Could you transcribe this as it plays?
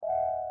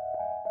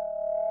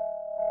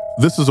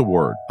This is A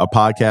Word, a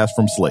podcast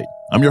from Slate.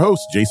 I'm your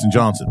host, Jason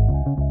Johnson.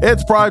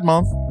 It's Pride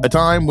Month, a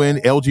time when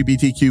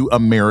LGBTQ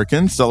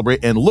Americans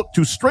celebrate and look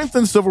to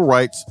strengthen civil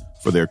rights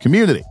for their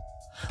community.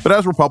 But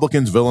as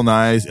Republicans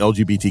villainize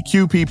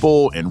LGBTQ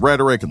people in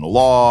rhetoric and the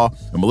law,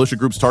 and militia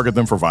groups target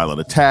them for violent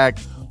attack,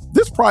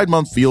 this Pride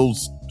Month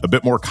feels a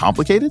bit more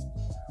complicated.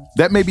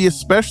 That may be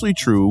especially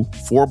true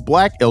for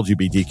Black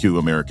LGBTQ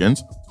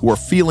Americans who are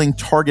feeling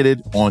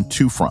targeted on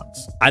two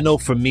fronts. I know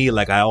for me,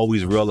 I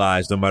always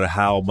realize no matter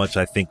how much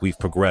I think we've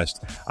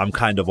progressed, I'm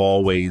kind of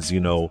always,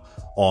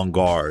 on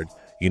guard.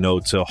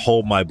 To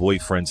hold my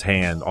boyfriend's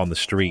hand on the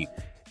street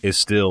is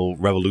still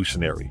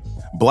revolutionary.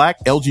 Black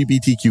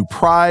LGBTQ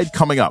pride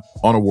coming up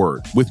on A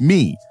Word with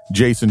me,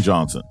 Jason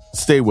Johnson.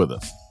 Stay with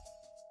us.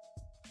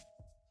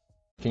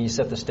 Can you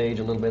set the stage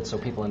a little bit so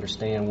people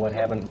understand what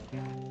happened?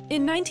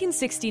 In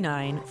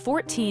 1969,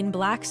 14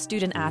 Black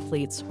student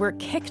athletes were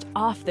kicked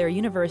off their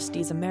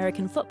university's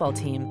American football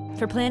team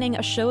for planning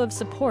a show of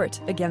support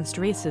against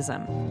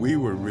racism. We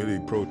were really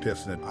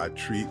protesting our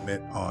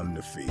treatment on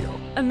the field.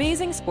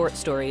 Amazing Sports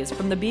Stories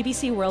from the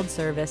BBC World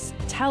Service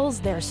tells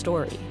their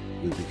story.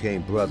 We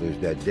became brothers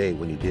that day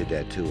when you did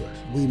that to us.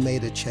 We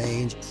made a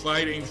change.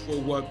 Fighting for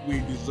what we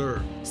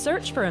deserve.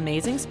 Search for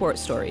Amazing Sports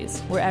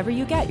Stories wherever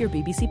you get your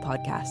BBC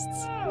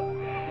podcasts.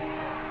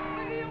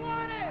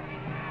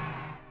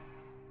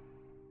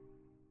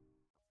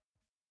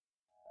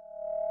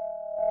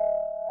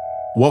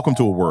 Welcome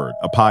to A Word,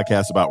 a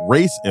podcast about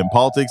race and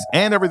politics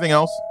and everything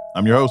else.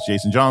 I'm your host,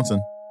 Jason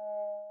Johnson.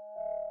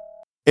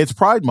 It's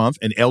Pride Month,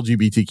 and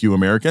LGBTQ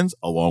Americans,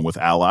 along with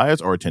allies,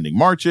 are attending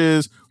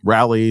marches,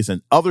 rallies,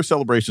 and other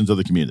celebrations of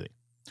the community.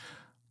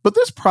 But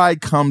this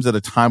pride comes at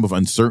a time of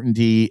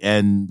uncertainty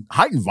and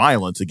heightened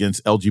violence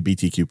against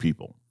LGBTQ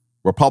people.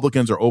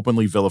 Republicans are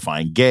openly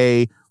vilifying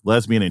gay,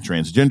 lesbian, and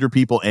transgender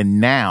people, and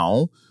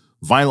now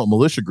violent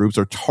militia groups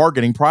are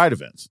targeting pride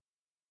events,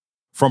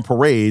 from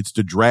parades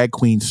to drag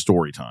queen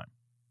story time.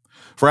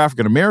 For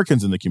African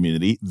Americans in the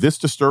community, this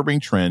disturbing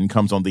trend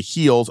comes on the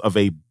heels of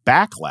a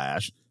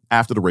backlash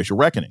after the racial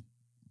reckoning.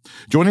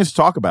 Joining us to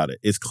talk about it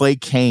is Clay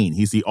Cane.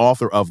 He's the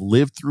author of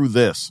Live Through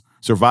This: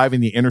 Surviving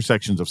the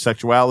Intersections of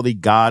Sexuality,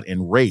 God,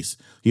 and Race.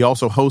 He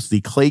also hosts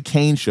the Clay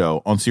Cane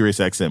Show on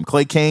SiriusXM.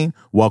 Clay Cane,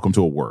 welcome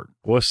to A Word.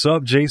 What's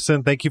up,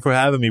 Jason? Thank you for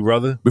having me,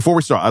 brother. Before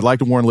we start, I'd like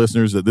to warn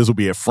listeners that this will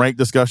be a frank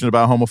discussion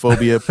about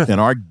homophobia,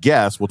 and our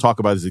guest will talk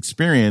about his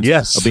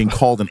experience of being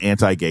called an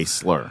anti-gay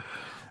slur.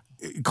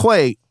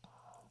 Clay,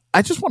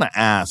 I just want to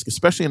ask,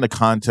 especially in the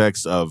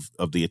context of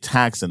the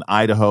attacks in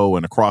Idaho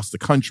and across the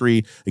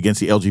country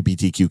against the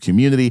LGBTQ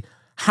community,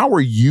 how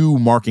are you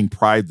marking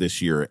Pride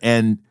this year?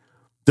 And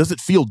does it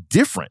feel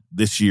different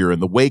this year in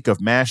the wake of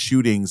mass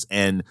shootings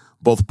and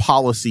both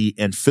policy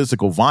and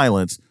physical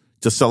violence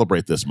to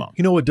celebrate this month?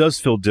 It does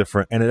feel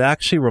different. And it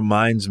actually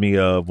reminds me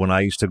of when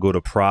I used to go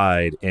to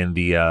Pride in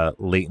the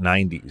late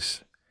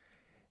 90s.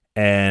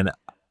 And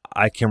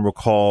I can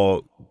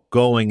recall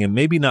going and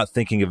maybe not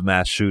thinking of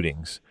mass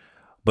shootings,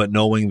 but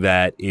knowing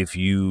that if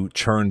you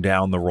turn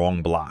down the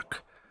wrong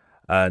block,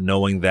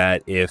 knowing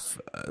that if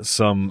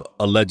some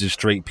alleged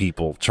straight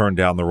people turn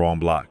down the wrong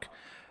block,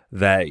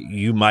 that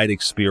you might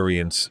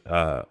experience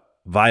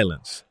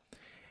violence.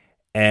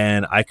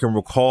 And I can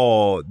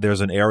recall there's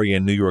an area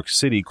in New York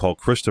City called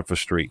Christopher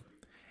Street.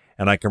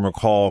 And I can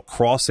recall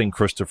crossing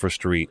Christopher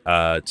Street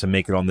to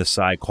make it on this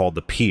side called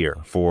the Pier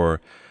for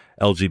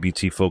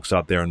LGBT folks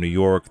out there in New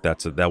York.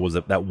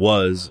 That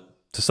was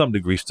to some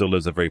degree still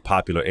is a very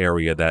popular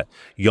area that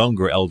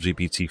younger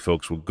LGBT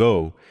folks would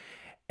go.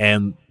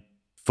 And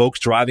folks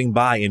driving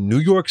by in New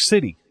York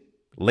City,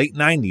 late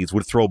 90s,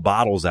 would throw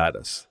bottles at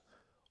us,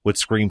 would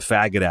scream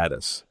faggot at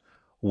us,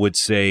 would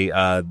say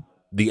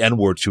the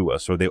N-word to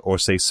us, or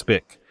say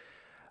spick.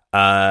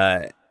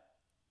 And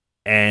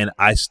when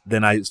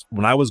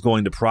I was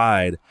going to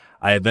Pride,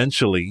 I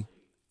eventually,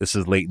 this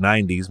is late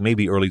 90s,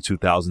 maybe early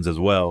 2000s as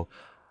well,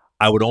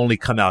 I would only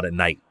come out at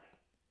night,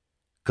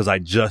 because I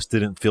just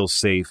didn't feel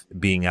safe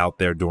being out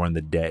there during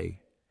the day.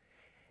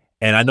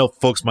 And I know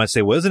folks might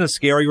say, well, isn't it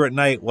scarier at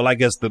night? Well, I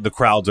guess the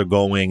crowds are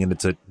going and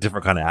it's a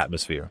different kind of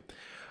atmosphere.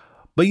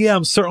 But yeah,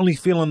 I'm certainly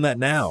feeling that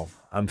now.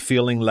 I'm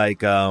feeling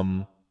like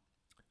our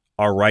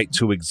right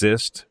to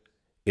exist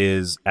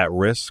is at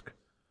risk.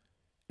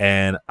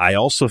 And I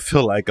also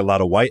feel like a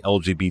lot of white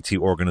LGBT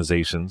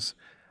organizations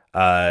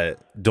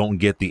don't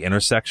get the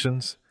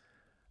intersections.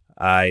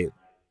 I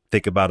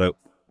think about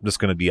I'm just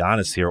going to be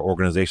honest here,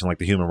 organization like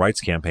the Human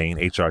Rights Campaign,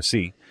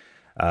 HRC,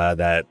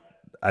 that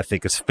I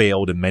think has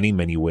failed in many,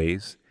 many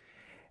ways.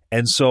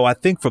 And so I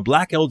think for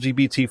Black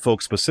LGBT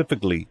folks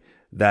specifically,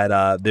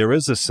 that there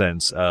is a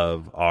sense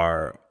of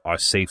our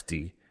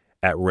safety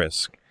at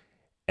risk.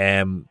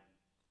 And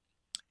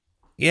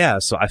yeah,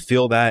 so I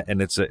feel that,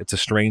 and it's a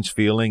strange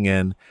feeling.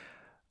 And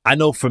I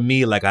know for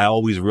me, I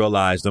always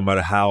realize no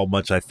matter how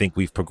much I think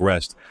we've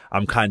progressed,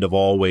 I'm kind of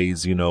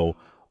always,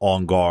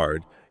 on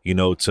guard.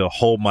 To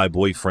hold my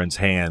boyfriend's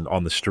hand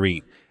on the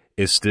street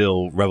is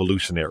still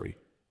revolutionary,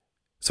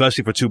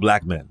 especially for two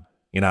Black men.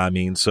 You know what I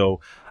mean? So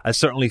I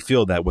certainly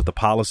feel that with the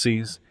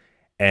policies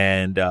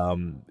and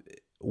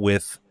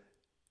with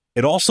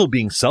it also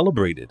being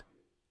celebrated.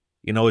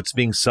 You know, it's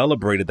being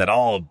celebrated that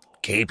all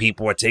gay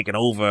people are taking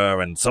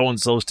over and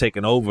so-and-so's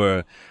taking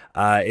over.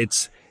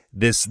 It's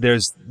this,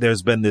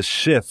 there's been this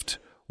shift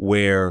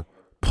where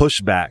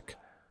pushback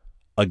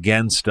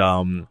against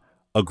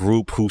a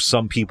group who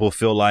some people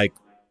feel like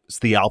it's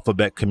the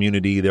alphabet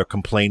community. They're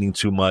complaining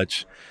too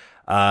much.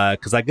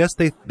 Because I guess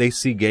they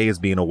see gay as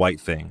being a white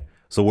thing.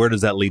 So where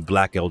does that leave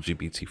black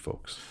LGBT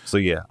folks? So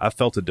yeah, I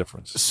felt a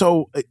difference.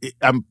 So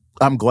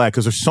I'm glad,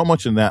 because there's so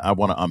much in that I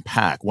want to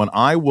unpack. When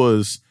I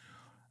was,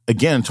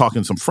 again,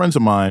 talking to some friends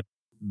of mine,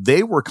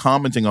 they were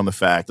commenting on the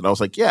fact that I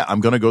was like, yeah,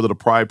 I'm going to go to the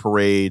Pride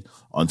Parade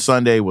on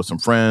Sunday with some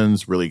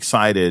friends, really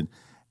excited.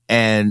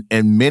 And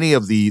many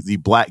of the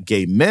black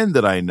gay men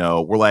that I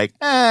know were like,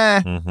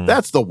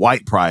 that's the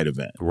white pride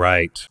event.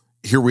 Right.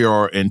 Here we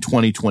are in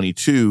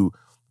 2022.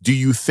 Do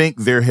you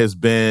think has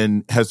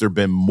there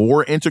been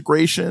more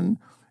integration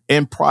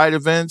in pride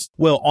events?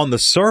 Well, on the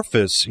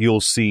surface,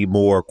 you'll see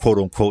more quote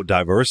unquote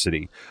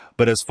diversity.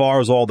 But as far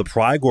as all the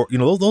pride, you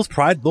know, those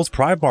pride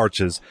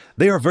marches,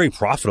 they are very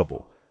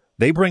profitable.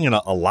 They bring in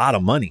a lot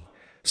of money.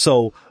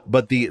 So,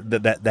 but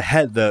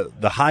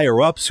the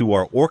higher ups who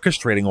are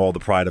orchestrating all the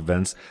pride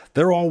events,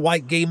 they're all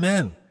white gay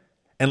men.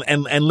 And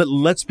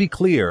let's be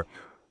clear.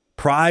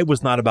 Pride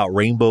was not about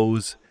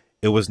rainbows.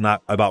 It was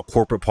not about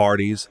corporate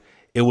parties.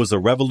 It was a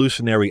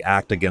revolutionary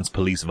act against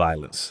police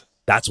violence.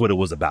 That's what it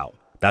was about.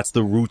 That's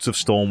the roots of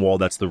Stonewall.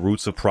 That's the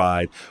roots of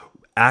Pride.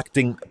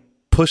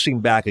 Pushing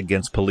back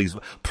against police.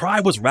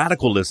 Pride was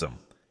radicalism.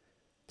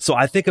 So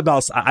I think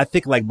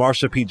like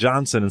Marsha P.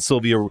 Johnson and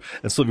Sylvia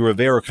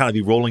Rivera kind of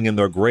be rolling in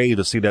their grave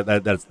to see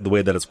that's the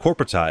way that it's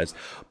corporatized.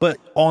 But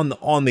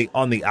on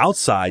the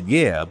outside,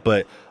 yeah.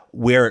 But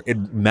where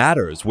it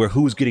matters, where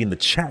who's getting the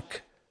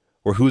check,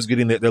 or who's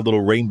getting their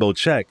little rainbow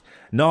check,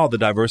 no, the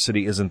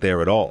diversity isn't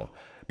there at all.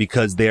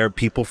 Because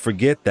people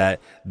forget that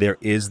there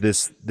is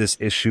this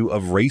issue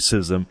of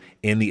racism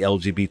in the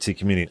LGBT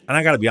community. And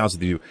I got to be honest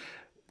with you,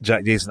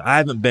 Jason, I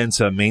haven't been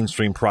to a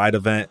mainstream Pride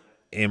event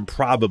in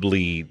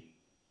probably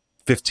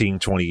 15,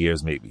 20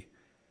 years, maybe.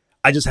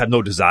 I just have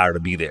no desire to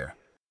be there.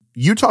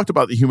 You talked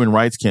about the Human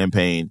Rights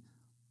Campaign.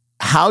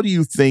 How do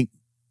you think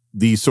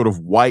these sort of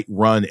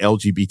white-run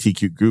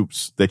LGBTQ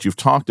groups that you've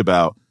talked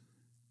about,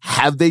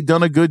 have they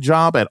done a good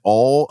job at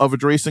all of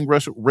addressing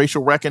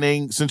racial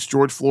reckoning since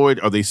George Floyd?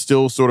 Are they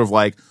still sort of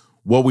like,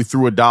 well, we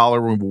threw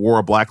 $1 when we wore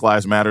a Black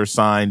Lives Matter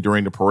sign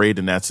during the parade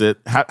and that's it?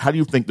 How do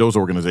you think those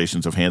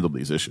organizations have handled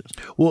these issues?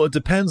 Well, it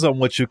depends on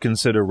what you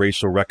consider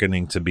racial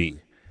reckoning to be.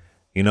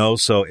 You know,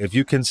 so if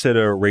you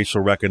consider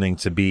racial reckoning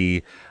to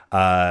be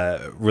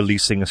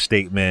releasing a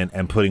statement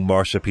and putting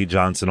Marsha P.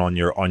 Johnson on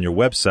your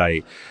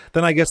website,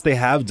 then I guess they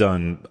have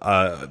done.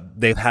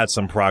 They've had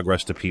some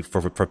progress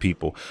for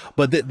people.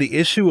 But the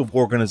issue of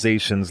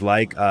organizations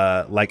like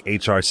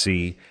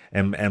HRC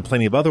and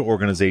plenty of other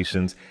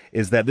organizations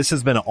is that this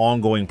has been an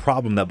ongoing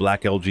problem that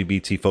Black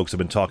LGBT folks have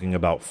been talking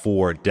about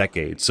for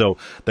decades. So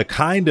the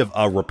kind of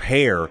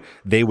repair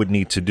they would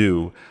need to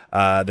do,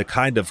 the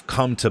kind of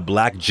come to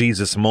Black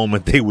Jesus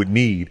moment they would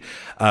need,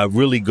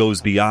 really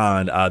goes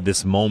beyond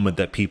this moment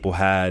that people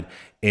had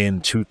in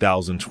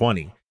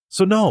 2020.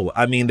 So no,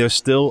 I mean, there's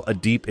still a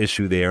deep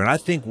issue there. And I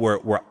think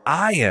where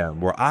I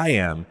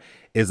am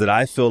is that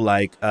I feel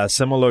like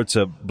similar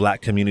to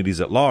Black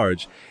communities at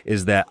large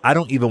is that I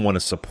don't even want to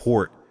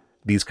support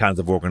these kinds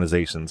of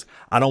organizations.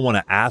 I don't want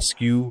to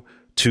ask you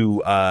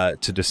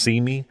to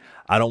see me.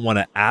 I don't want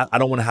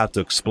to have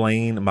to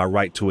explain my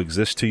right to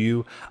exist to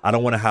you. I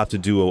don't want to have to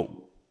do a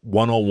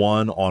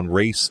 101 on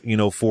race,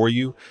 for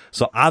you.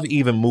 So I've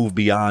even moved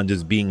beyond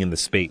just being in the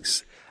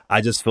space. I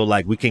just feel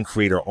like we can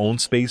create our own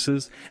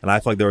spaces. And I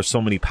feel like there are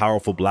so many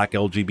powerful Black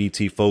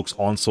LGBT folks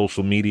on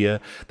social media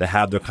that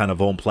have their kind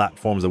of own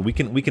platforms, and we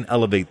can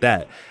elevate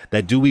that.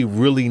 That do we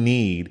really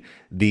need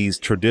these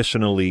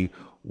traditionally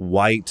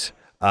white,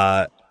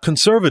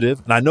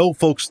 conservative? And I know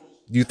folks,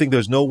 you think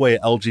there's no way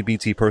an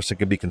LGBT person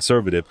can be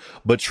conservative,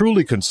 but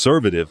truly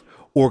conservative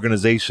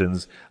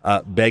organizations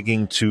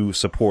begging to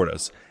support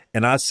us.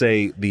 And I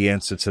say the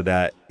answer to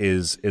that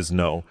is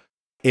no.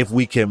 If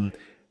we can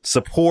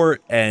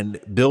support and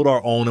build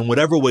our own in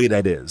whatever way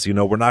that is,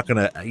 we're not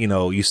going to,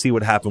 you see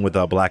what happened with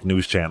a Black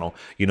News Channel,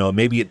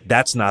 maybe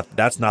that's not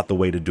the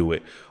way to do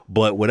it,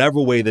 but whatever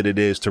way that it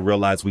is, to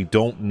realize we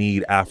don't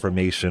need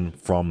affirmation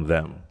from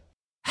them.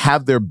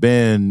 Have there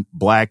been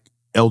Black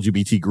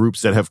LGBT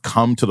groups that have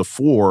come to the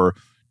fore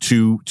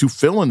to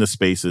fill in the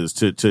spaces,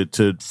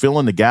 to fill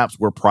in the gaps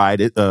where Pride,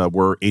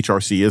 where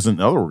HRC isn't,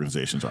 and other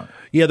organizations aren't?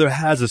 Yeah, there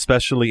has,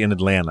 especially in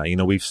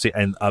Atlanta. We've seen,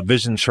 and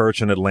Vision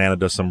Church in Atlanta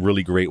does some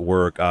really great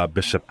work.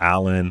 Bishop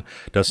Allen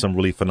does some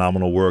really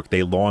phenomenal work.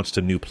 They launched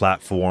a new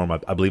platform,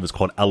 I believe it's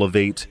called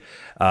Elevate,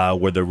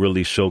 where they're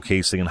really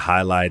showcasing and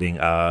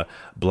highlighting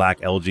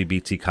Black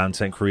LGBT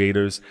content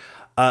creators.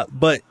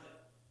 But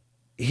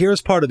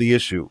here's part of the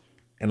issue,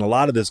 and a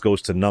lot of this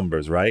goes to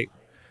numbers, right?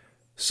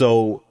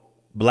 So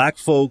Black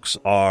folks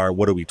are,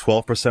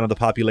 12% of the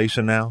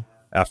population now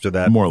after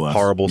that more or less,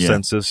 horrible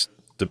census,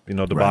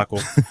 debacle.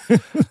 Right.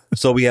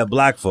 So we have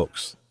Black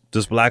folks.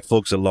 just black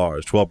folks at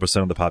large,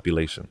 12% of the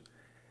population.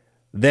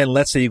 Then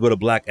let's say you go to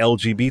black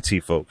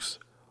LGBT folks.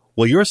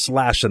 Well, you're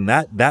slashing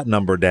that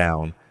number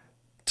down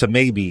to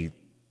maybe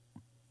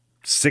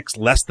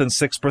less than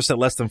 6%,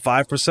 less than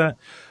 5%.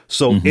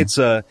 So it's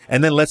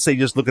and then let's say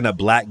you're just looking at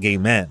black gay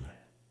men.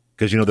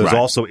 Because, there's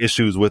also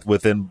issues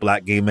within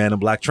black gay men and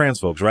black trans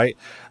folks, right?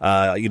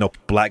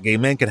 Black gay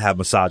men can have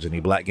misogyny.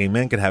 Black gay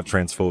men can have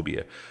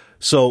transphobia.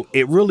 So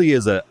it really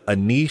is a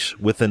niche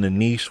within a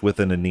niche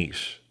within a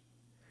niche.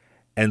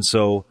 And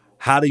so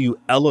how do you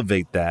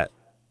elevate that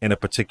in a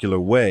particular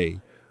way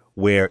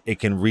where it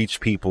can reach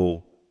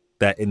people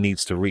that it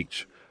needs to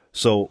reach?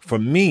 So for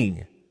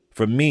me,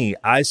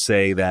 I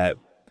say that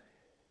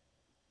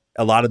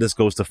a lot of this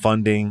goes to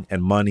funding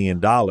and money and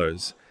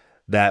dollars,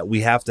 that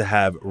we have to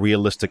have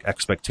realistic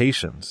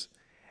expectations,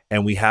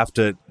 and we have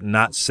to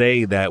not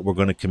say that we're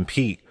going to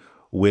compete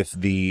with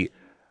the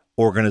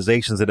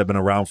organizations that have been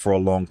around for a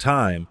long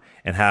time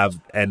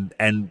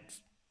and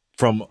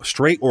from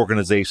straight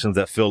organizations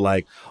that feel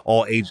like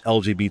all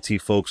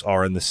LGBT folks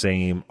are in the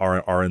same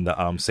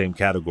same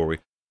category.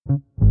 We're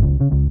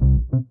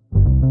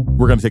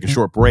going to take a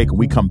short break. When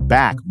we come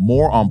back,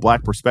 more on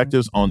Black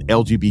perspectives on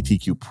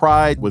LGBTQ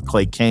pride with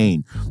Clay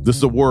Cane. This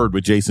is A Word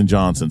with Jason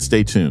Johnson.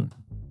 Stay tuned.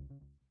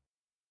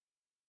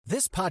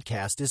 This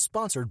podcast is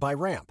sponsored by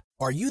Ramp.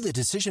 Are you the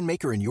decision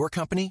maker in your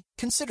company?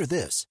 Consider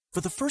this.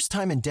 For the first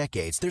time in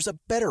decades, there's a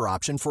better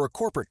option for a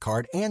corporate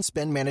card and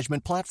spend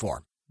management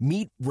platform.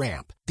 Meet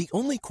Ramp, the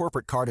only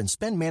corporate card and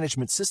spend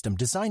management system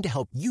designed to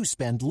help you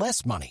spend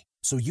less money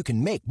so you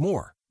can make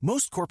more.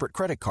 Most corporate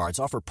credit cards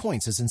offer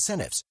points as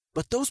incentives,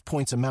 but those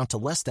points amount to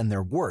less than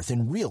their worth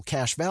in real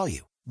cash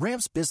value.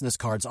 Ramp's business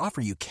cards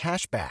offer you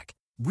cash back,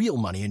 real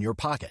money in your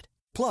pocket.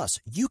 Plus,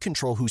 you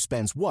control who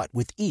spends what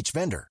with each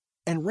vendor.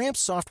 And Ramp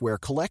software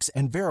collects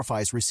and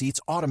verifies receipts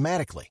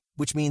automatically,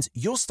 which means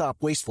you'll stop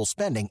wasteful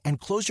spending and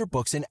close your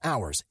books in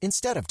hours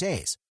instead of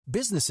days.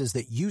 Businesses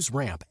that use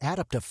Ramp add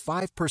up to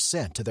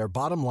 5% to their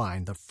bottom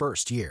line the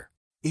first year.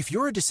 If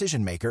you're a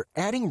decision maker,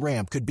 adding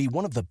Ramp could be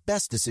one of the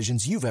best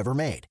decisions you've ever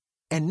made.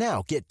 And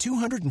now get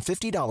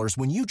 $250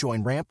 when you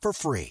join Ramp for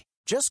free.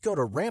 Just go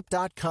to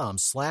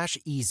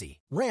ramp.com/easy.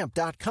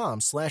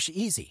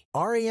 Ramp.com/easy.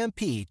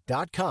 RAMP.com/easy.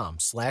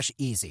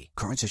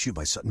 Cards issued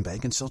by Sutton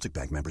Bank and Celtic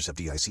Bank, members of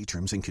FDIC.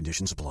 Terms and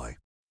conditions apply.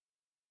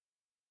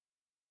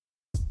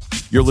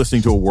 You're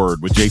listening to A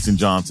Word with Jason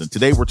Johnson.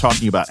 Today, we're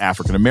talking about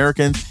African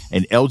Americans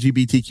and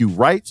LGBTQ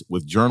rights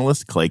with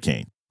journalist Clay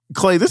Cane.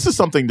 Clay, this is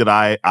something that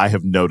I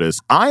have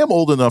noticed. I am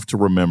old enough to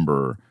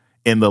remember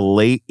in the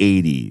late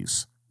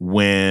 80s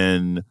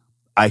when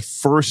I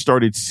first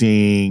started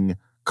seeing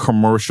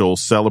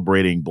commercials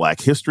celebrating Black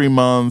History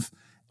Month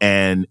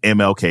and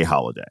MLK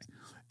holiday.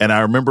 And I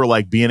remember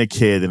being a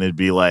kid and it'd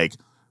be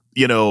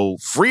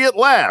free at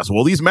last.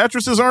 Well, these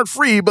mattresses aren't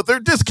free, but they're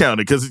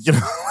discounted because,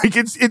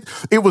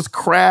 it was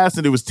crass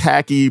and it was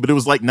tacky, but it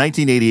was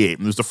 1988.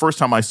 And it was the first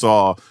time I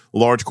saw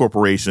large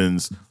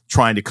corporations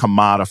trying to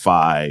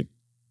commodify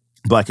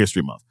Black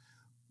History Month.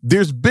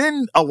 There's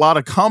been a lot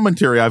of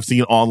commentary I've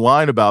seen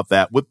online about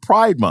that with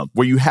Pride Month,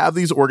 where you have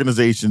these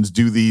organizations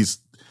do these,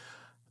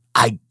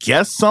 I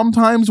guess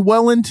sometimes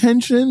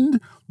well-intentioned,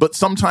 but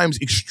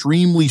sometimes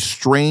extremely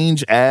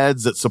strange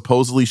ads that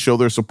supposedly show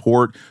their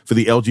support for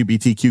the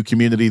LGBTQ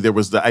community. There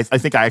was I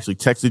think I actually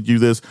texted you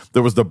this.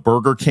 There was the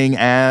Burger King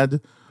ad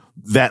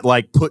that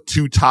put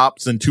two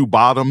tops and two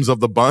bottoms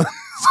of the buns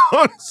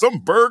on some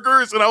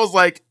burgers. And I was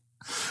like,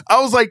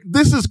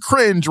 this is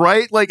cringe,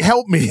 right?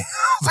 Help me.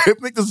 I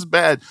think this is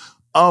bad.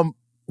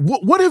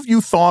 What have you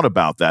thought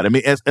about that? I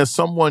mean, as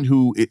someone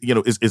who,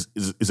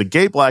 is a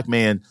gay Black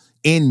man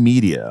in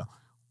media,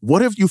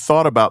 what have you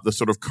thought about the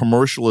sort of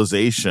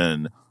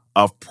commercialization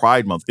of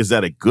Pride Month? Is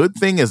that a good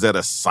thing? Is that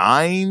a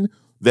sign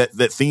that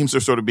themes are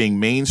sort of being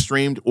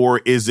mainstreamed?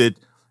 Or is it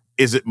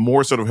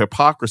more sort of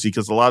hypocrisy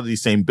because a lot of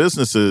these same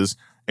businesses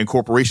and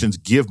corporations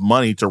give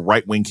money to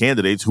right-wing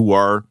candidates who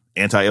are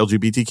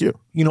anti-LGBTQ?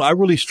 I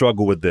really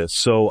struggle with this.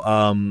 So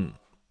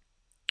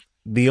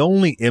the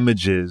only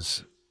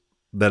images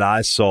that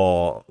I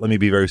saw, let me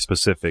be very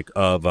specific,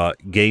 of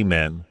gay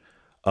men,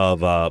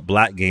 of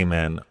Black gay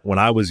men when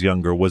I was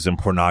younger was in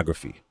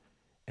pornography.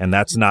 And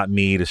that's not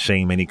me to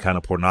shame any kind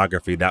of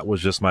pornography. That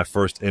was just my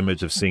first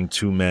image of seeing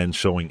two men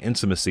showing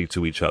intimacy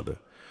to each other.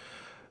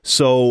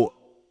 So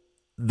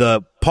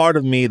the part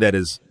of me that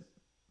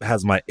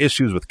has my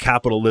issues with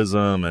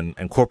capitalism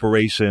and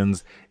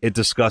corporations, it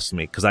disgusts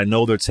me because I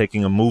know they're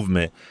taking a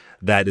movement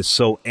that is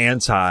so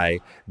anti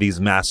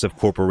these massive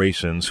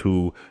corporations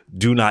who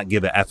do not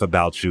give a F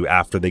about you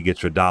after they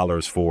get your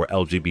dollars for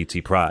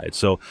LGBT pride.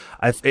 So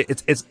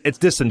it's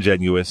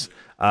disingenuous.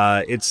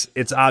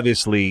 It's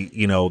obviously,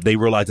 they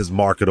realize it's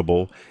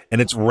marketable and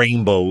it's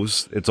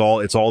rainbows. It's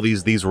all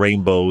these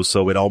rainbows.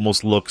 So it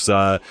almost looks,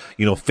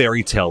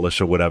 fairy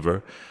tale-ish or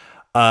whatever.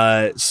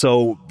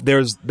 So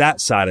there's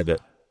that side of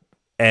it.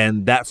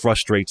 And that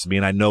frustrates me.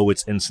 And I know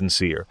it's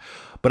insincere,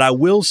 but I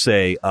will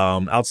say,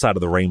 outside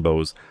of the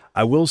rainbows,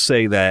 I will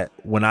say that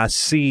when I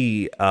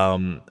see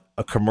a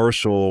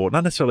commercial,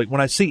 not necessarily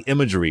when I see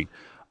imagery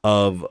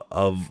of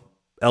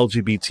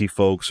LGBT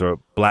folks or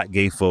black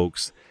gay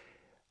folks,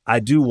 I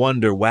do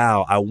wonder,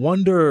 I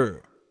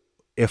wonder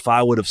if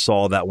I would have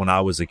saw that when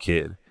I was a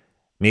kid,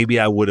 maybe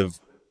I would have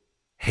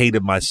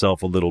hated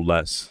myself a little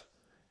less.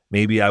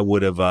 Maybe I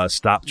would have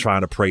stopped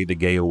trying to pray the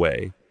gay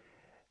away.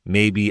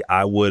 Maybe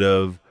I would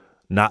have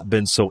not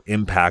been so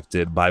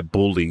impacted by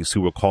bullies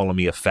who were calling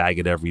me a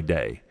faggot every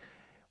day.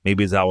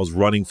 Maybe as I was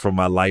running for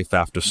my life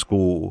after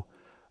school,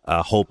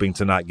 hoping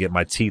to not get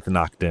my teeth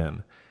knocked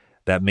in,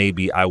 that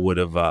maybe I would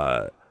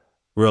have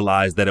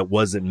realized that it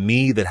wasn't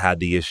me that had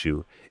the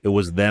issue. It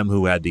was them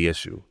who had the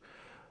issue.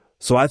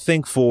 So I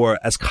think for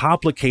as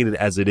complicated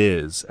as it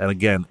is, and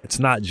again, it's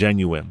not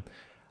genuine,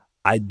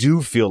 I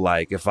do feel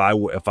like if I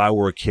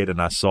were a kid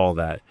and I saw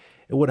that,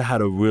 it would have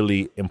had a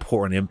really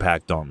important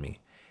impact on me.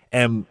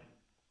 And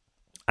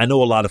I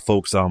know a lot of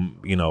folks,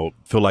 feel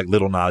like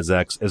Lil Nas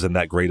X isn't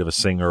that great of a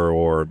singer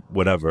or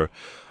whatever.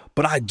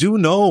 But I do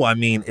know,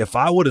 if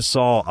I would have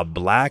saw a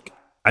black,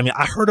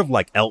 I heard of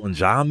like Elton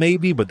John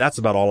maybe, but that's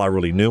about all I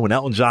really knew. And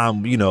Elton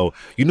John, you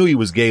knew he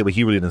was gay, but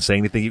he really didn't say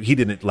anything. He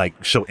didn't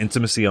like show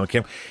intimacy on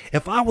camera.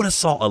 If I would have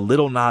saw a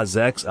Lil Nas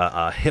X,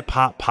 a hip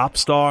hop pop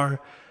star,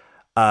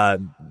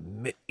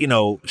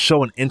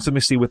 showing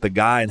intimacy with the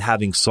guy and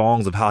having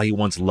songs of how he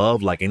wants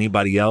love like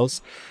anybody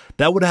else,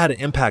 that would have had an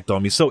impact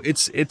on me. So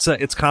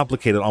it's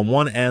complicated. On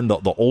one end,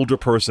 the older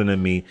person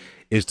in me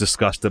is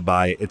disgusted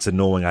by it. It's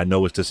annoying. I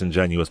know it's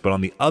disingenuous. But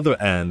on the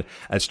other end,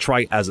 as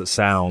trite as it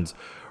sounds,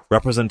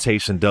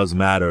 representation does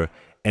matter,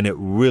 and it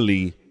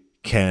really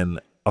can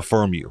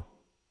affirm you.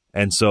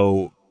 And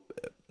so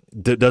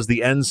does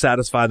the end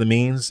satisfy the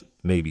means?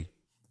 Maybe.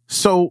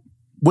 So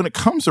when it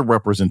comes to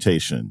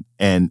representation,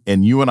 and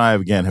you and I,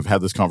 again, have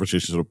had this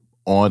conversation sort of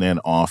on and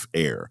off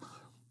air,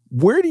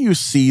 where do you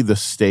see the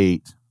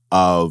state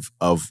of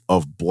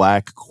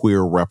black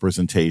queer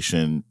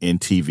representation in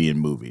TV and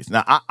movies?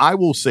 Now, I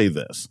will say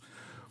this.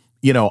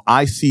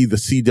 I see the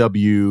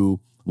CW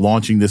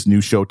launching this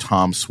new show,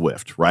 Tom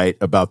Swift, right?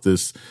 About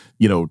this,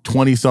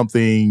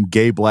 20-something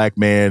gay black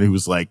man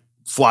who's like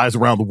flies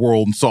around the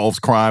world and solves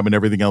crime and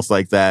everything else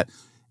like that.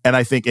 And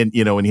I think, and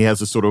he has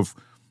this sort of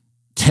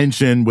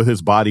tension with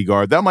his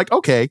bodyguard that I'm like,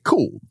 okay,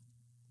 cool.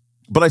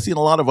 But I see in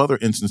a lot of other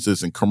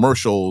instances in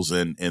commercials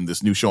and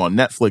this new show on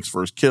Netflix,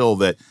 First Kill,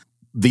 that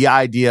the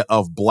idea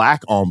of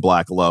black on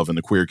black love in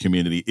the queer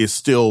community is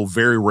still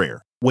very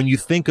rare. When you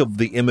think of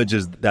the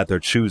images that they're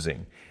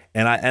choosing,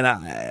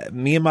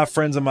 me and my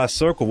friends in my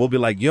circle will be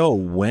like, yo,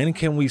 when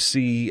can we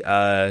see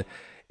it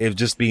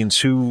just being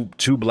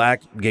two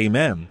black gay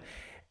men?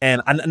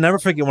 And I never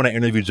forget when I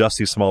interviewed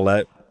Jussie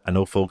Smollett. I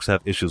know folks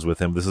have issues with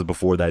him. This is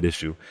before that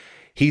issue.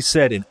 He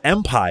said in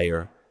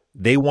Empire,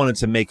 they wanted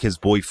to make his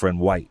boyfriend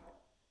white.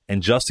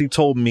 And Jussie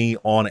told me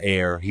on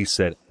air, he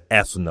said,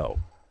 F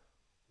no,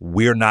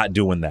 we're not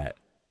doing that.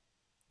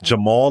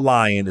 Jamal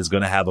Lyon is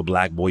going to have a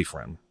black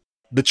boyfriend.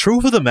 The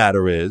truth of the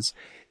matter is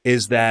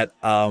that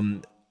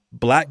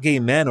black gay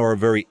men are a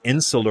very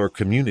insular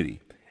community.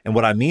 And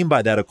what I mean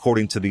by that,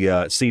 according to the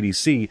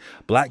CDC,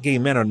 black gay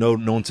men are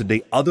known to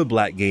date other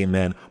black gay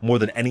men more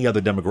than any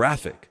other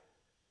demographic.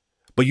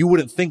 But you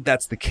wouldn't think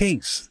that's the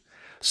case.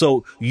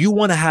 So you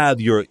want to have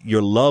your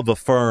love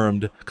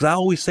affirmed, because I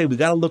always say we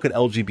got to look at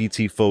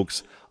LGBT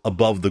folks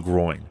above the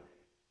groin.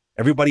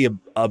 Everybody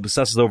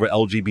obsesses over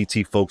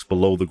LGBT folks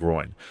below the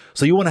groin.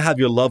 So you want to have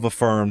your love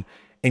affirmed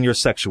in your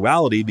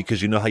sexuality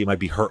because you know how you might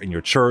be hurt in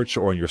your church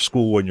or in your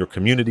school or in your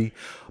community.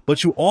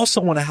 But you also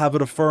want to have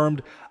it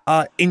affirmed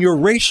in your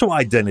racial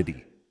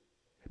identity,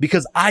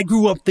 because I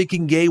grew up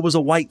thinking gay was a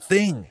white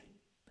thing.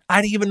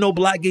 I didn't even know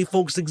black gay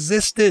folks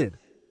existed.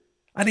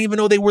 I didn't even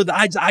know they were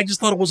I just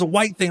thought it was a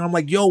white thing. I'm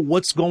like, yo,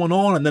 what's going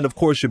on? And then, of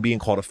course, you're being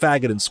called a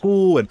faggot in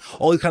school and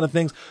all these kind of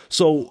things.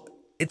 So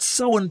it's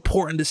so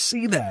important to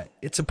see that.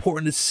 It's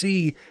important to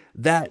see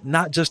that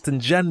not just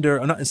in gender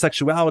or not in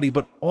sexuality,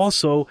 but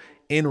also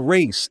in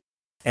race.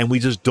 And we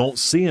just don't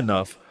see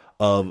enough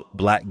of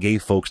black gay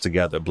folks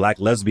together, black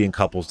lesbian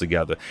couples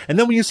together. And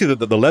then when you see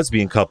the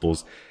lesbian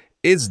couples,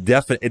 it's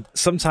definitely, it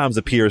sometimes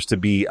appears to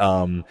be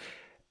a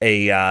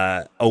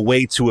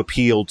way to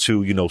appeal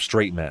to,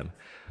 straight men.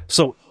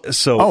 So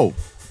it's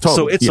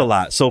a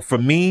lot. So for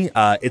me,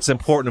 it's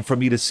important for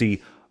me to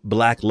see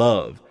black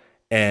love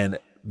and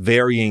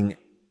varying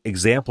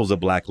examples of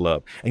black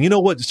love. And you know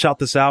what? Shout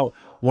this out.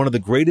 One of the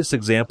greatest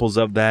examples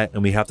of that,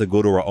 and we have to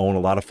go to our own, a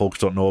lot of folks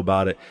don't know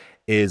about it,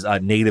 is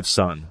Native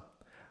Son.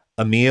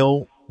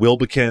 Emil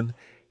Wilbekin,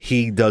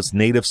 he does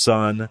Native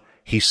Son.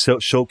 He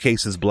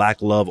showcases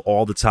black love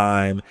all the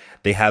time.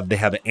 They have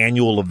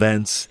annual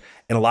events,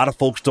 and a lot of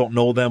folks don't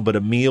know them, but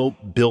Emil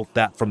built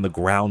that from the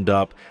ground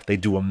up. They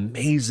do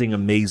amazing,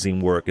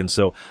 amazing work. And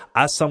so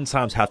I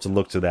sometimes have to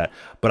look to that,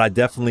 but I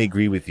definitely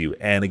agree with you.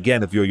 And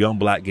again, if you're a young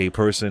black gay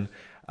person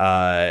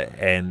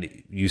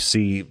and you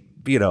see,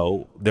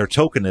 their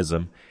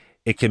tokenism,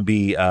 it can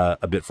be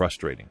a bit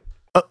frustrating.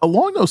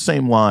 Along those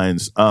same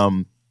lines,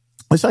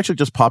 this actually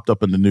just popped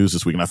up in the news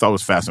this week, and I thought it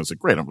was fascinating. I said,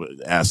 great, I'm going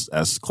to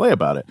ask Clay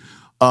about it.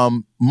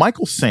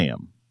 Michael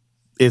Sam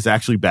is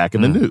actually back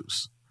in the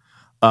news.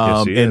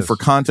 Yes, he and is. for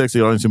context,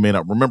 the audience who may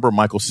not remember,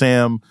 Michael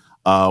Sam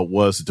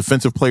was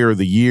Defensive Player of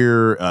the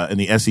Year in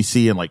the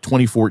SEC in like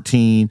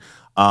 2014.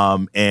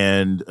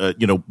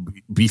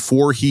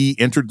 Before he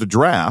entered the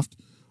draft,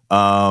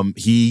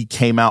 he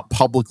came out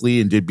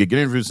publicly and did big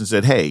interviews and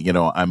said, hey,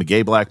 I'm a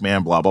gay black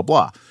man, blah, blah,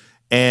 blah.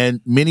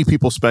 And many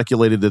people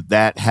speculated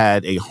that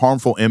had a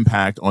harmful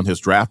impact on his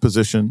draft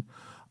position.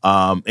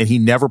 And he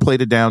never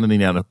played it down in the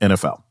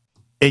NFL.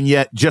 And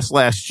yet just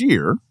last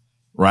year,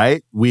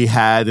 right, we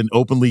had an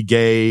openly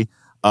gay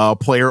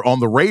player on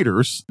the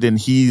Raiders. And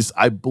he's,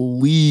 I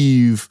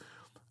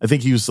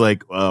think he was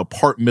like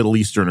part Middle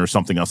Eastern or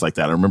something else like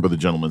that. I remember the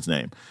gentleman's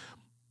name.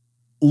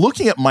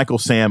 Looking at Michael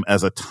Sam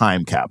as a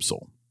time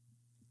capsule,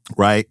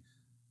 right?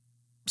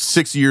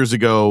 6 years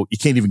ago, you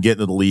can't even get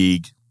into the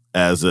league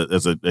as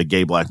a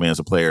gay black man as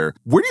a player.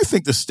 Where do you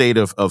think the state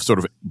of sort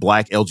of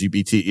black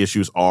LGBT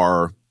issues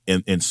are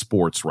in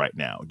sports right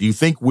now? Do you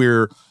think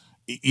we're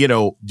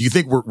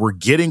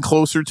getting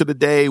closer to the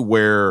day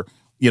where,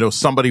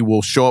 somebody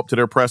will show up to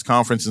their press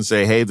conference and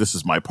say, hey, this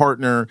is my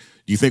partner?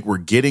 Do you think we're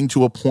getting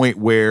to a point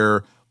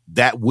where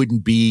that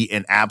wouldn't be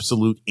an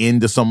absolute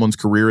end to someone's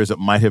career as it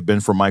might have been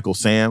for Michael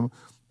Sam?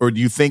 Or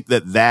do you think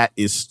that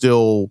is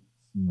still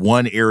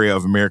one area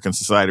of American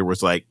society where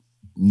it's like,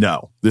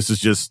 no, this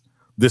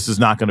is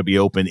not going to be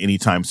open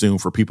anytime soon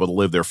for people to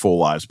live their full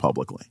lives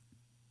publicly?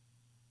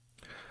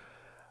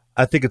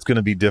 I think it's going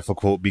to be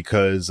difficult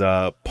because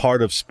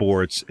part of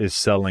sports is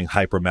selling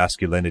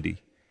hypermasculinity.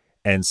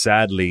 And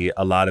sadly,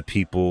 a lot of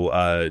people,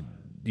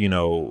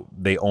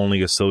 they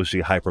only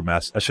associate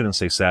I shouldn't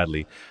say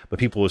sadly, but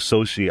people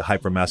associate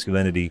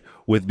hypermasculinity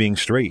with being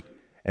straight.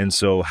 And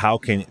so how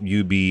can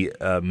you be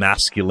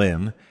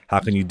masculine? How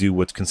can you do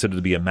what's considered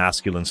to be a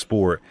masculine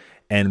sport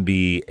and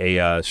be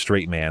a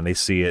straight man? They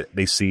see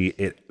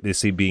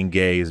being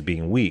gay as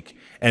being weak.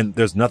 And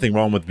there's nothing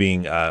wrong with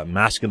being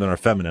masculine or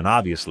feminine,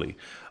 obviously.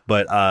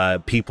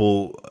 But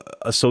people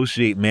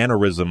associate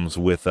mannerisms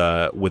with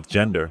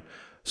gender.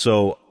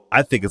 So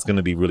I think it's going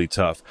to be really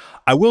tough.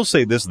 I will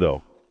say this,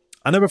 though.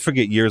 I'll never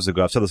forget years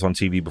ago, I've said this on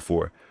TV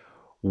before,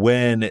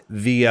 when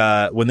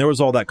there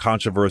was all that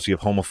controversy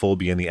of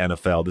homophobia in the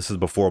NFL. This is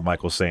before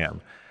Michael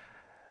Sam.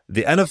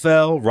 The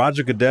NFL,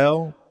 Roger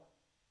Goodell,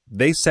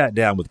 they sat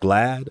down with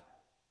GLAAD.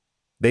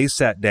 They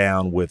sat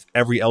down with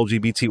every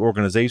LGBT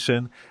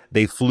organization.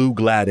 They flew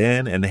GLAAD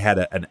in and they had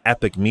an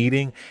epic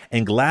meeting.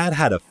 And GLAAD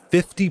had a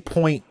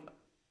 50-point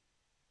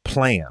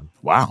plan.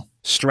 Wow.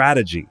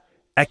 Strategy,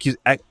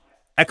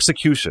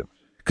 execution.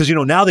 Because,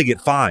 now they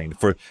get fined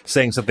for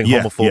saying something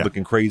homophobic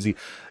and crazy.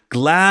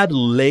 GLAAD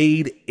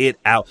laid it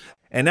out.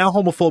 And now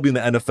homophobia in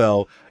the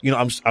NFL,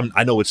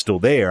 I know it's still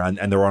there and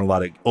there aren't a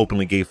lot of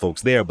openly gay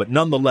folks there. But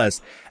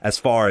nonetheless, as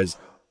far as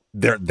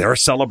they're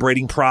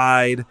celebrating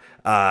pride,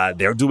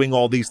 they're doing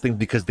all these things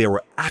because there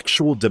were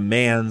actual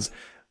demands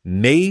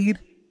made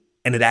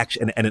and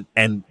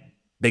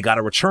they got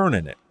a return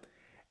in it.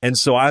 And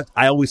so I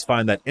always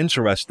find that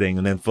interesting.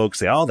 And then folks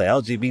say, "Oh, the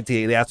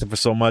LGBT, they asking for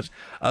so much."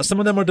 Some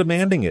of them are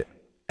demanding it,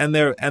 and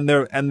they're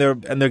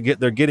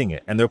getting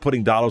it, and they're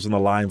putting dollars on the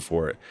line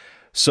for it.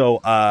 So,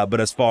 but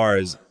as far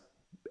as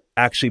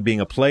actually being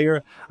a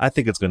player, I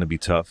think it's going to be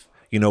tough.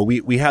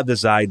 We have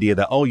this idea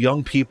that,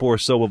 young people are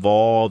so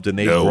evolved and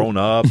they've grown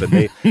up and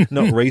they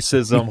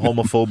racism,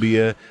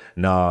 homophobia.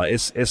 No,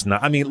 it's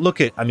not. I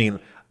mean,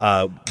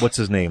 what's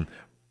his name?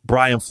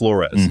 Brian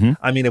Flores. Mm-hmm.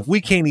 I mean, if we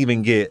can't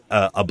even get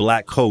a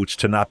black coach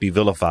to not be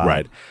vilified,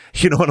 right.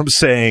 You know what I'm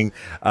saying?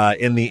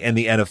 In the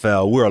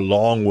NFL, we're a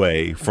long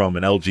way from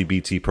an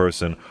LGBT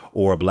person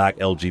or a black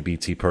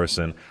LGBT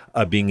person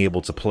being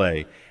able to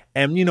play.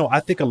 And, I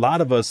think a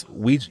lot of us,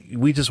 we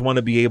just want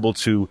to be able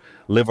to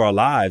live our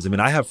lives. I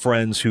mean, I have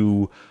friends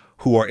who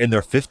are in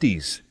their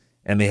 50s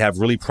and they have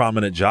really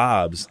prominent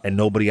jobs and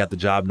nobody at the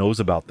job knows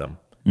about them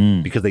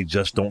because they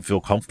just don't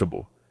feel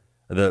comfortable.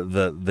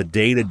 The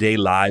day-to-day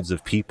lives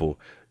of people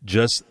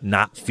just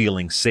not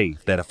feeling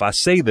safe. That if I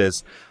say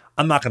this,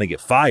 I'm not going to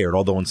get fired,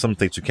 although in some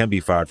states you can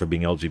be fired for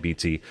being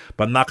LGBT,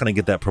 but I'm not going to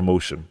get that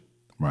promotion.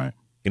 Right.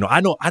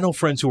 I know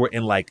friends who are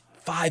in like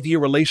 5-year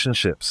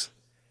relationships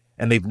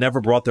and they've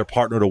never brought their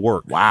partner to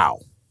work.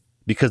 Wow.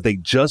 Because they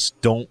just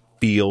don't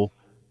feel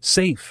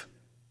safe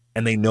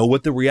and they know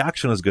what the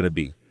reaction is going to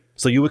be.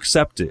 So you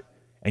accept it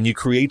and you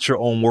create your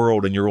own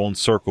world and your own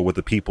circle with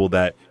the people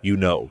that you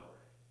know.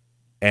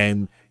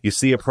 And you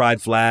see a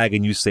pride flag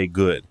and you say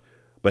good.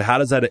 But how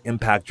does that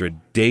impact your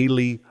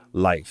daily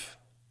life?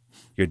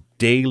 Your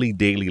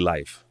daily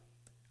life.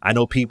 I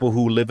know people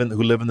who live in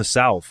the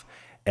South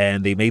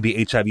and they may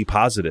be HIV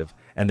positive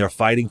and they're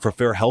fighting for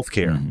fair health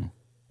care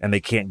and they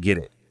can't get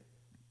it.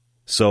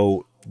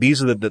 So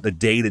these are the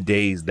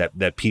day-to-days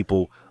that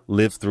people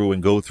live through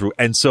and go through.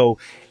 And so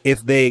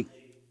if they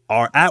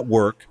are at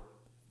work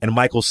and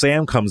Michael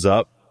Sam comes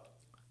up,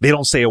 they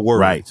don't say a word.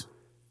 Right.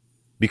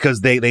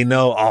 Because they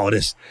know,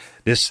 this,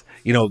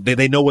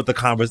 they know what the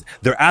conversation.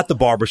 They're at the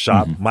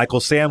barbershop. Michael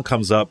Sam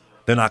comes up.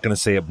 They're not going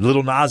to say it.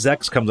 Little Nas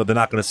X comes up. They're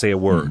not going to say a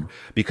word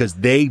because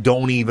they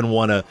don't even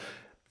want to.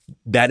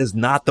 That is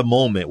not the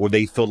moment where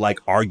they feel like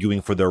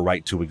arguing for their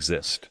right to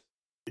exist.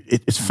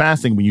 It's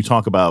fascinating when you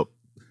talk about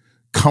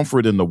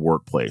comfort in the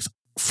workplace.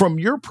 From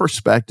your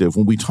perspective,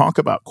 when we talk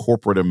about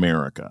corporate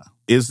America,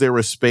 is there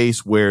a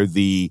space where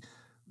the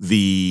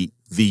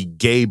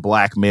gay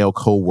black male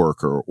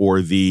coworker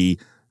or the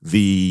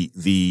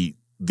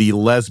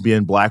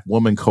lesbian black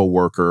woman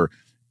coworker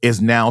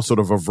is now sort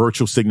of a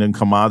virtual signaling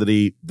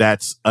commodity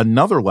that's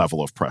another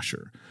level of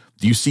pressure?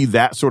 Do you see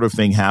that sort of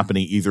thing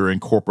happening either in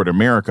corporate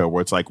America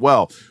where it's like,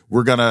 well,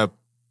 we're gonna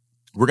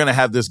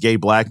have this gay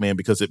black man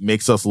because it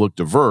makes us look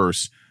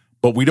diverse,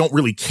 but we don't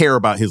really care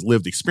about his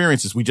lived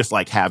experiences. We just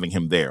like having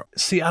him there.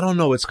 See, I don't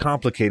know. It's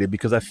complicated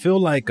because I feel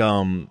like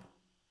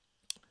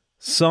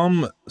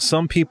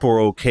some people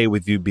are okay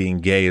with you being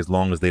gay as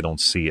long as they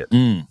don't see it.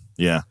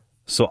 Yeah.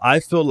 So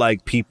I feel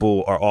like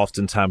people are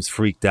oftentimes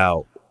freaked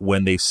out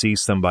when they see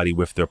somebody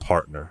with their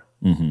partner.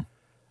 Mm-hmm.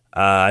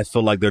 I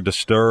feel like they're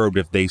disturbed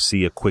if they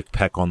see a quick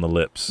peck on the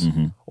lips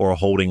or a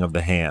holding of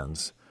the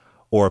hands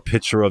or a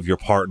picture of your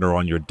partner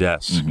on your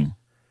desk.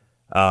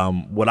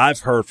 What I've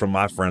heard from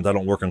my friends, I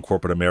don't work in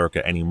corporate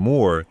America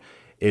anymore,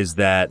 is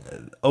that,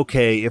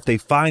 okay, if they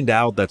find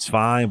out, that's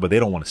fine, but they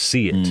don't want to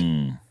see it.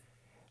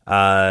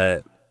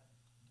 And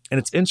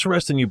it's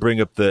interesting you bring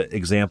up the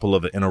example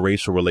of an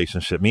interracial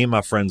relationship. Me and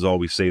my friends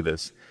always say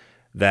this,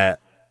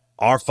 that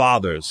our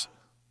fathers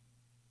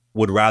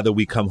would rather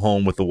we come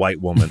home with a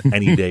white woman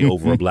any day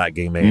over a black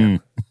gay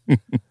man.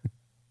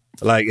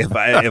 Like if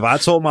I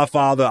told my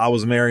father I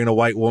was marrying a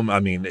white woman, I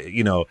mean,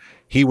 you know,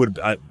 he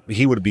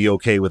would be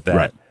okay with that,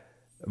 right,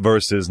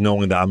 versus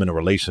knowing that I'm in a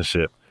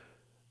relationship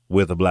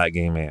with a black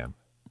gay man.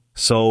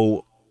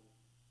 So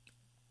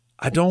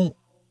I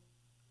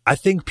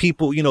think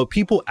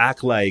people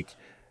act like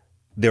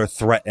they're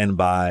threatened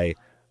by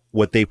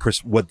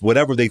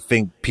whatever they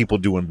think people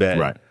do in bed.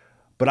 Right.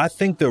 But I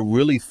think they're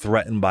really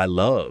threatened by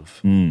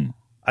love.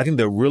 I think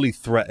they're really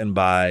threatened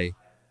by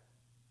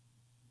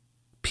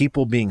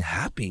people being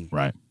happy.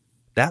 Right.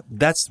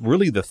 That's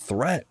really the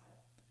threat.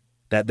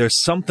 That there's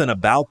something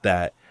about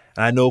that.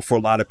 And I know for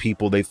a lot of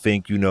people, they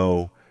think,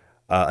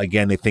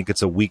 again, they think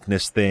it's a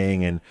weakness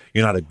thing and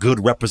you're not a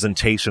good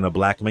representation of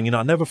black men.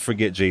 I'll never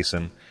forget,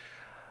 Jason,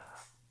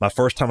 my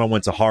first time I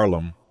went to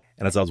Harlem,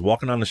 and as I was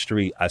walking down the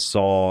street, I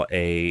saw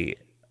a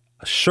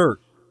shirt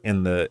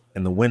in the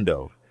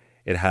window.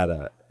 It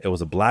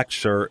was a black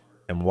shirt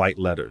and white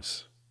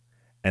letters.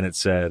 And it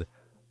said,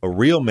 "A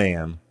real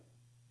man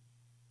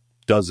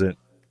doesn't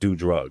do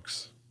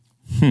drugs.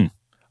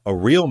 A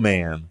real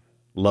man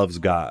loves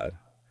God.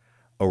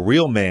 A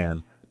real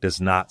man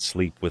does not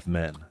sleep with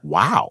men."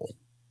 Wow.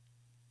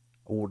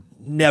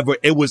 Never.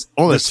 It was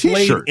on displayed a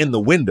t-shirt in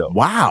the window.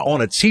 Wow.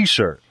 On a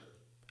t-shirt.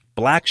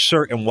 Black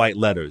shirt and white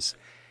letters.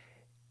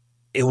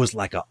 It was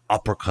like an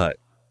uppercut.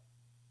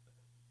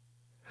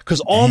 Because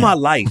all my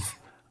life,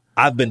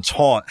 I've been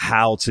taught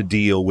how to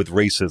deal with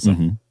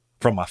racism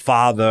from my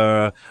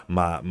father,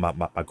 my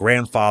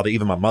grandfather,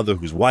 even my mother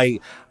who's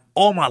white.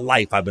 All my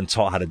life, I've been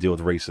taught how to deal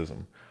with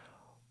racism.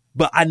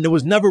 But I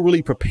was never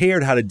really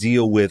prepared how to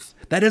deal with,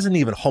 that isn't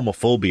even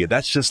homophobia.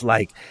 That's just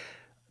like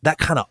that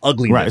kind of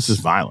ugliness. Right, it's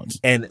just violence.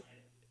 And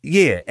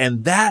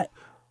and that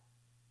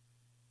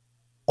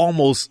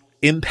almost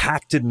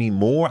impacted me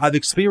more. I've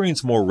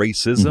experienced more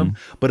racism,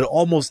 but it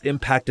almost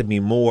impacted me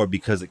more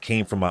because it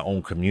came from my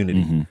own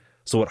community.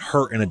 So it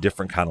hurt in a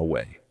different kind of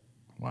way.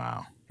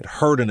 Wow. It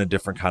hurt in a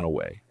different kind of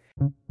way.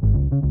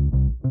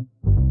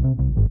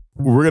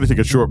 We're going to take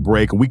a short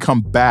break. When we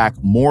come back,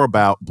 more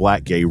about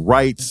Black gay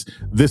rights.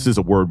 This is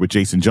A Word with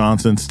Jason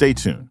Johnson. Stay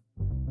tuned.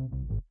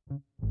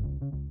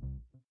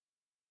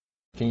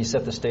 Can you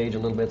set the stage a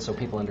little bit so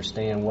people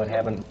understand what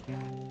happened?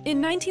 In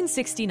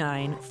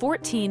 1969,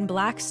 14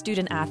 black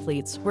student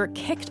athletes were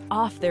kicked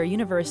off their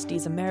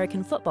university's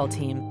American football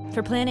team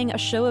for planning a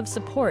show of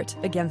support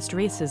against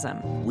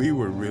racism. We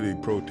were really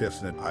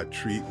protesting our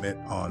treatment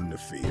on the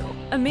field.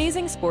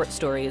 Amazing Sports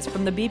Stories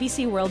from the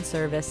BBC World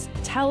Service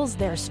tells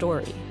their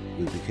story.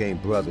 We became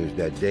brothers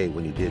that day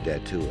when you did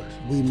that to us.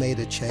 We made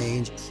a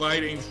change.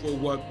 Fighting for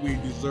what we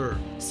deserve.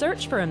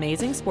 Search for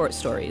Amazing Sports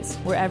Stories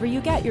wherever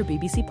you get your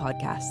BBC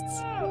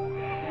podcasts.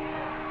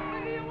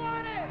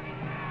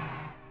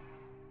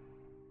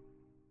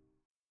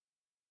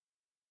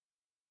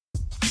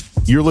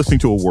 You're listening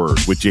to A Word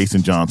with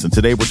Jason Johnson.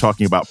 Today, we're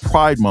talking about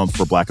Pride Month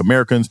for Black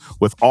Americans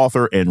with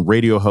author and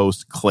radio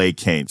host Clay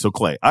Cane. So,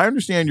 Clay, I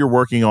understand you're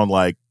working on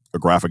like a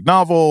graphic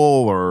novel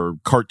or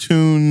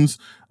cartoons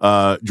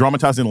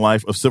dramatizing the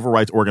life of civil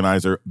rights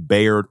organizer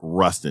Bayard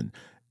Rustin.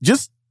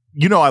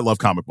 I love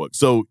comic books.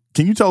 So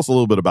can you tell us a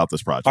little bit about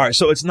this project? All right.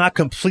 So it's not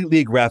completely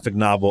a graphic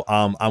novel.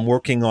 I'm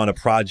working on a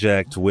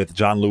project with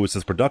John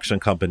Lewis's production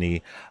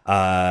company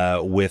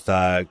with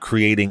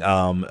creating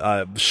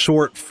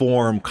short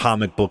form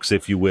comic books,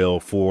 if you will,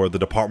 for the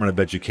Department of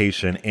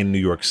Education in New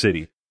York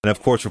City. And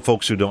of course, for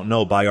folks who don't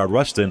know, Bayard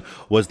Rustin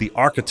was the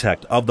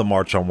architect of the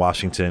March on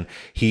Washington.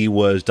 He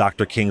was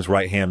Dr. King's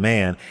right-hand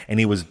man, and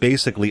he was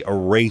basically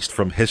erased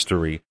from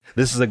history.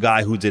 This is a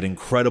guy who did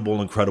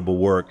incredible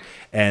work,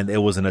 and it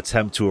was an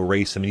attempt to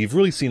erase him. And you've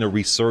really seen a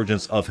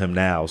resurgence of him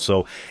now.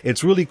 So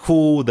it's really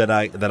cool that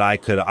I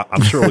could.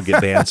 I'm sure we'll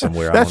get banned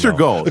somewhere. That's your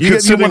goal. You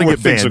want to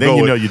get banned, then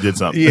you know you did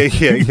something.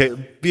 Yeah.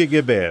 Be a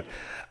good banned.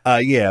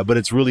 But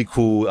it's really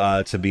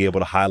cool to be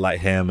able to highlight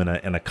him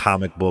in a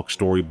comic book,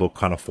 storybook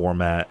kind of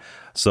format.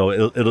 So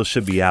it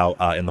should be out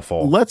in the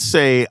fall. Let's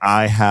say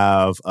I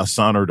have a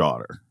son or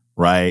daughter,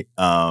 right?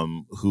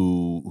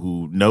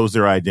 Who knows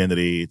their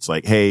identity. It's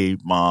like, hey,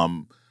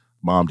 mom,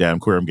 dad, I'm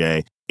queer, I'm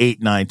gay.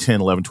 8, 9,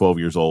 10, 11, 12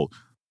 years old.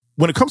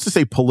 When it comes to,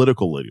 say,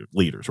 political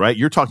leaders, right?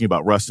 You're talking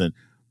about Rustin.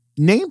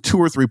 Name 2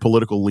 or 3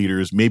 political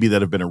leaders maybe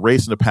that have been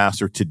erased in the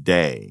past or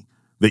today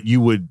that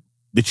you would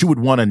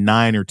want a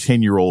 9 or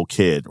 10-year-old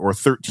kid or a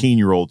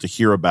 13-year-old to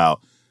hear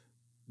about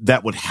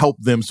that would help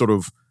them sort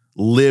of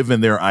live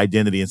in their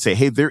identity and say,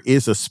 hey, there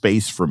is a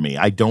space for me.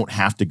 I don't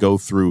have to go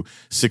through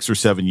 6 or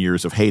 7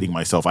 years of hating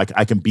myself.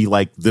 I can be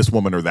like this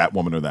woman or that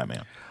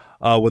man.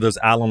 Well, there's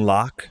Alan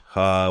Locke,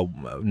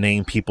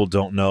 name people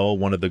don't know,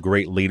 one of the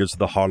great leaders of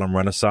the Harlem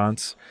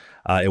Renaissance.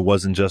 It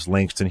wasn't just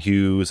Langston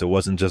Hughes. It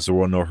wasn't just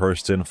Zora Neale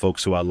Hurston,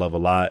 folks who I love a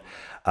lot.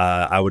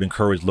 I would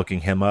encourage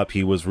looking him up.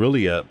 He was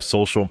really a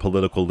social and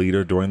political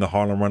leader during the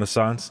Harlem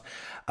Renaissance.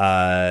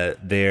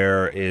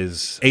 There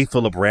is A.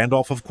 Philip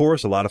Randolph, of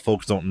course. A lot of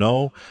folks don't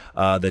know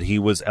that he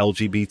was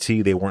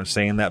LGBT. They weren't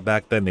saying that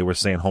back then. They were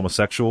saying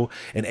homosexual.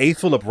 And A.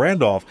 Philip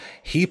Randolph,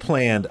 he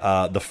planned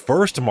the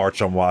first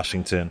March on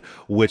Washington,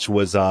 which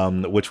was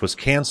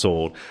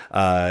canceled.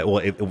 I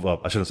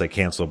shouldn't say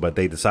canceled, but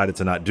they decided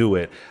to not do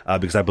it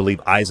because I believe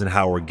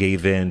Eisenhower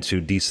gave in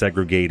to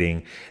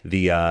desegregating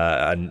the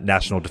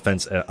national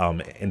defense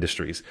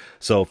industries.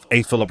 So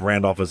A. Philip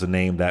Randolph is a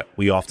name that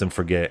we often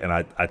forget, and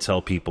I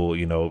tell people,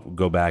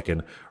 go back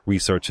and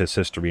research his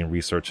history and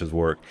research his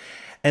work.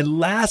 And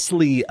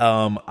lastly,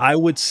 I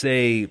would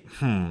say,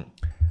 I'm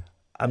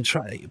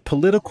trying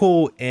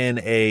political in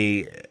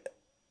a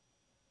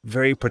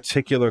very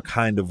particular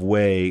kind of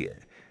way.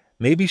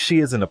 Maybe she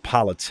isn't a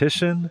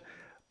politician,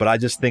 but I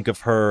just think of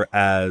her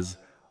as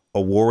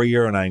a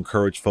warrior, and I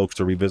encourage folks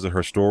to revisit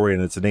her story.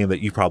 And it's a name that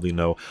you probably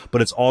know,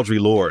 but it's Audre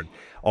Lorde.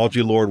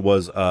 Audre Lorde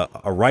was a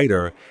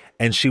writer,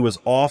 and she was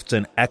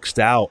often X'd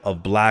out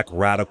of Black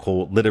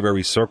radical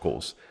literary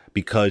circles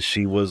because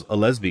she was a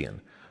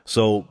lesbian.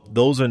 So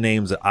those are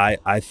names that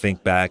I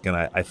think back, and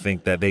I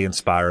think that they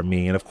inspire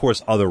me. And of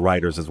course, other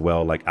writers as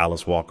well, like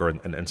Alice Walker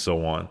and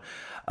so on.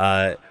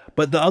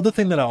 But the other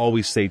thing that I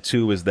always say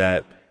too is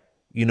that,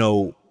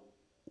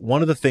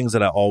 one of the things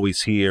that I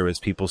always hear is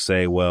people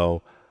say,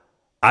 well,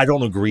 I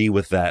don't agree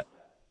with that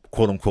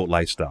quote unquote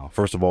lifestyle.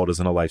 First of all, it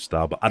isn't a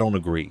lifestyle, but I don't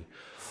agree.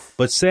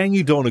 But saying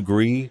you don't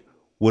agree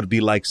would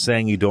be like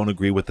saying you don't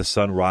agree with the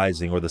sun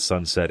rising or the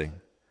sun setting.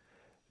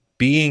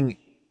 Being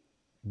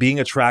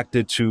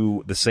attracted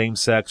to the same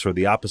sex or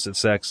the opposite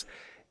sex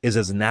is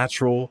as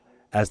natural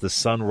as the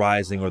sun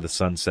rising or the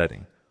sun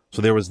setting.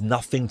 So there is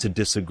nothing to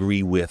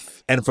disagree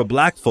with. And for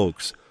Black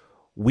folks,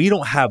 we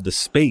don't have the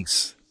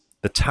space,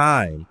 the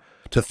time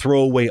to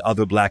throw away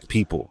other Black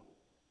people.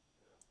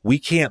 We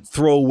can't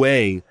throw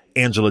away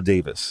Angela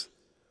Davis.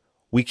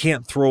 We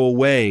can't throw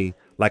away,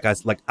 like I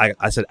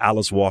said,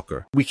 Alice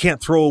Walker. We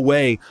can't throw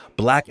away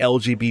Black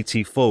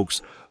LGBT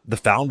folks, the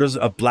founders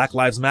of Black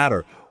Lives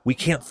Matter. We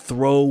can't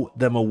throw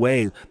them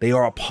away. They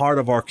are a part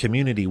of our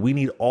community. We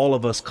need all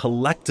of us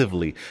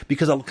collectively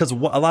because a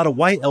lot of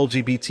white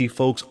LGBT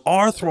folks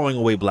are throwing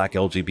away Black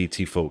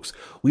LGBT folks.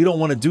 We don't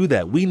want to do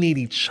that. We need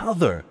each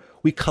other.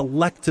 We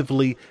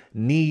collectively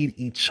need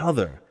each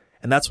other.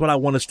 And that's what I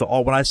want us to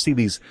all, when I see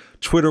these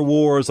Twitter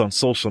wars on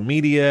social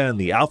media and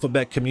the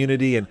alphabet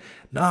community, and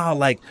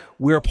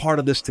we're a part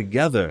of this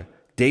together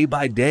day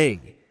by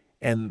day.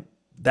 And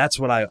that's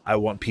what I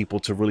want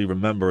people to really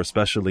remember,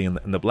 especially in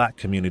the Black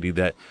community,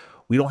 that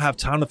we don't have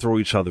time to throw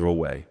each other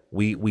away.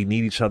 We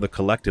need each other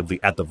collectively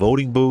at the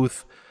voting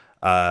booth,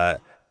 at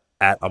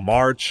a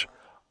march,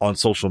 on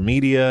social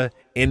media,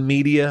 in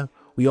media.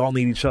 We all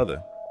need each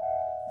other.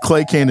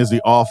 Clay Cane is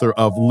the author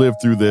of Live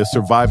Through This,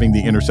 Surviving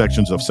the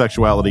Intersections of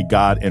Sexuality,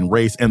 God, and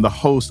Race, and the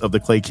host of The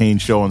Clay Cane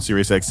Show on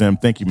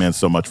SiriusXM. Thank you, man,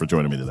 so much for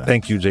joining me today.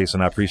 Thank you,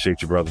 Jason. I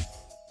appreciate you, brother.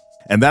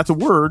 And that's a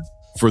word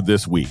for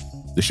this week.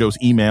 The show's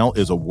email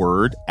is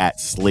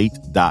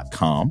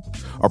aword@slate.com.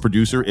 Our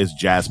producer is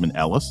Jasmine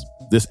Ellis.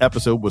 This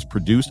episode was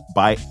produced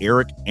by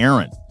Eric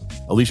Aaron.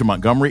 Alicia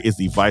Montgomery is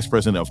the vice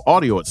president of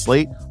audio at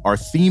Slate. Our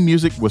theme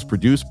music was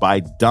produced by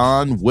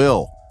Don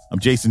Will. I'm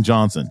Jason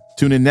Johnson.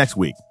 Tune in next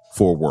week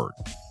for a word.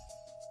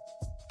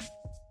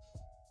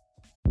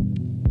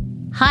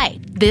 Hi,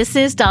 this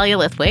is Dahlia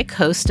Lithwick,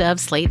 host of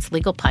Slate's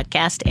legal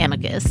podcast,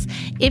 Amicus.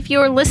 If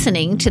you're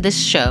listening to this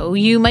show,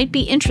 you might be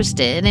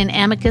interested in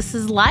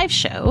Amicus's live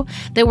show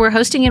that we're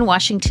hosting in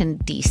Washington,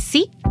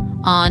 D.C.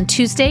 on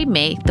Tuesday,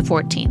 May the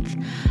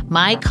 14th.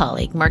 My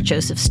colleague, Mark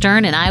Joseph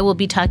Stern, and I will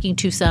be talking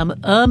to some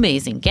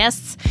amazing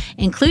guests,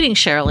 including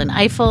Sherrilyn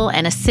Ifill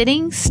and a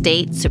sitting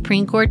state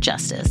Supreme Court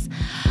justice,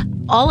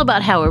 all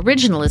about how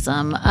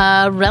originalism,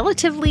 a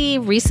relatively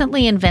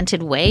recently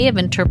invented way of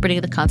interpreting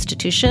the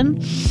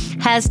Constitution,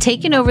 has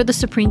taken over the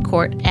Supreme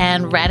Court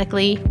and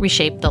radically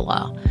reshaped the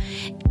law.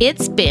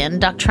 It's been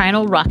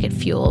doctrinal rocket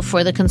fuel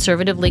for the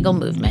conservative legal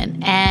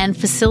movement and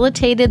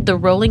facilitated the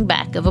rolling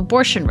back of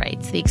abortion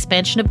rights, the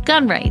expansion of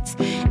gun rights,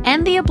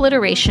 and the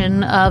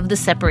obliteration of the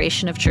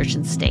separation of church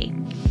and state.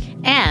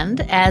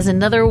 And as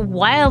another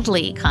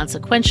wildly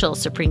consequential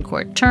Supreme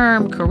Court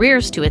term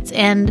careers to its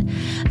end,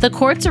 the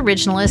court's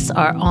originalists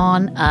are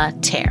on a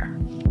tear.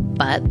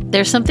 But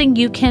there's something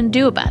you can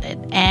do about it,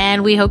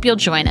 and we hope you'll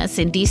join us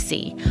in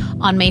D.C.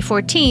 on May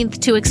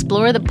 14th to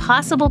explore the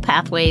possible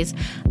pathways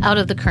out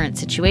of the current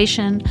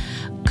situation.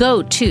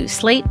 Go to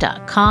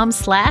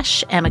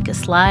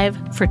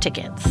slate.com/amicuslive for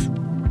tickets.